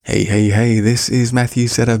Hey, this is Matthew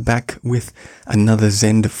Setter back with another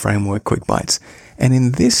Zen Framework Quick Bites. And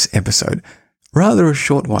in this episode, rather a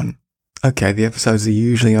short one. Okay, the episodes are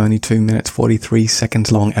usually only 2 minutes, 43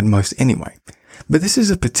 seconds long at most anyway. But this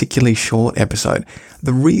is a particularly short episode.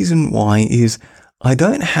 The reason why is I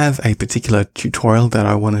don't have a particular tutorial that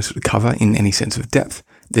I want to cover in any sense of depth.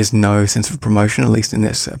 There's no sense of promotion, at least in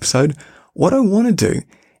this episode. What I want to do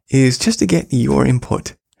is just to get your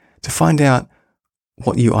input, to find out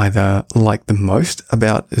what you either like the most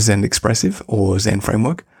about Zen Expressive or Zen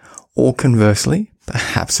Framework, or conversely,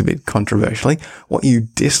 perhaps a bit controversially, what you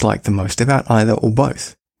dislike the most about either or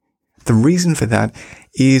both. The reason for that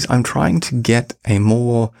is I'm trying to get a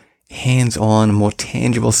more hands-on, more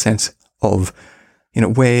tangible sense of,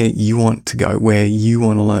 where you want to go, where you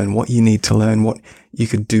want to learn, what you need to learn, what you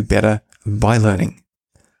could do better by learning.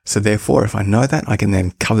 So therefore, if I know that, I can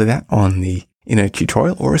then cover that in a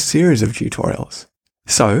tutorial or a series of tutorials.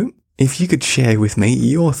 So if you could share with me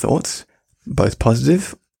your thoughts, both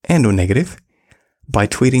positive and or negative, by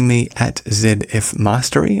tweeting me at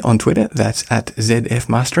ZFMastery on Twitter. That's at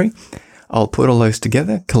ZFMastery. I'll put all those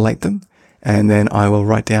together, collate them, and then I will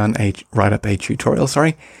write up a tutorial,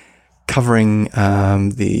 covering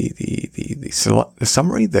the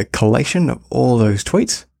summary, the collation of all those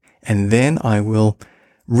tweets, and then I will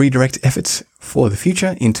redirect efforts for the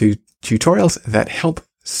future into tutorials that help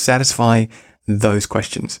satisfy those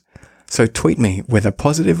questions. So tweet me, whether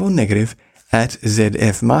positive or negative, at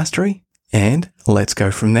ZFMastery, and let's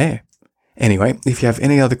go from there. Anyway, if you have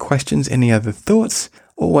any other questions, any other thoughts,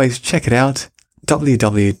 always check it out,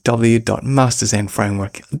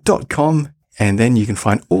 www.masterzenframework.com, and then you can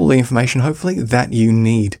find all the information, hopefully, that you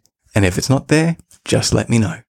need. And if it's not there, just let me know.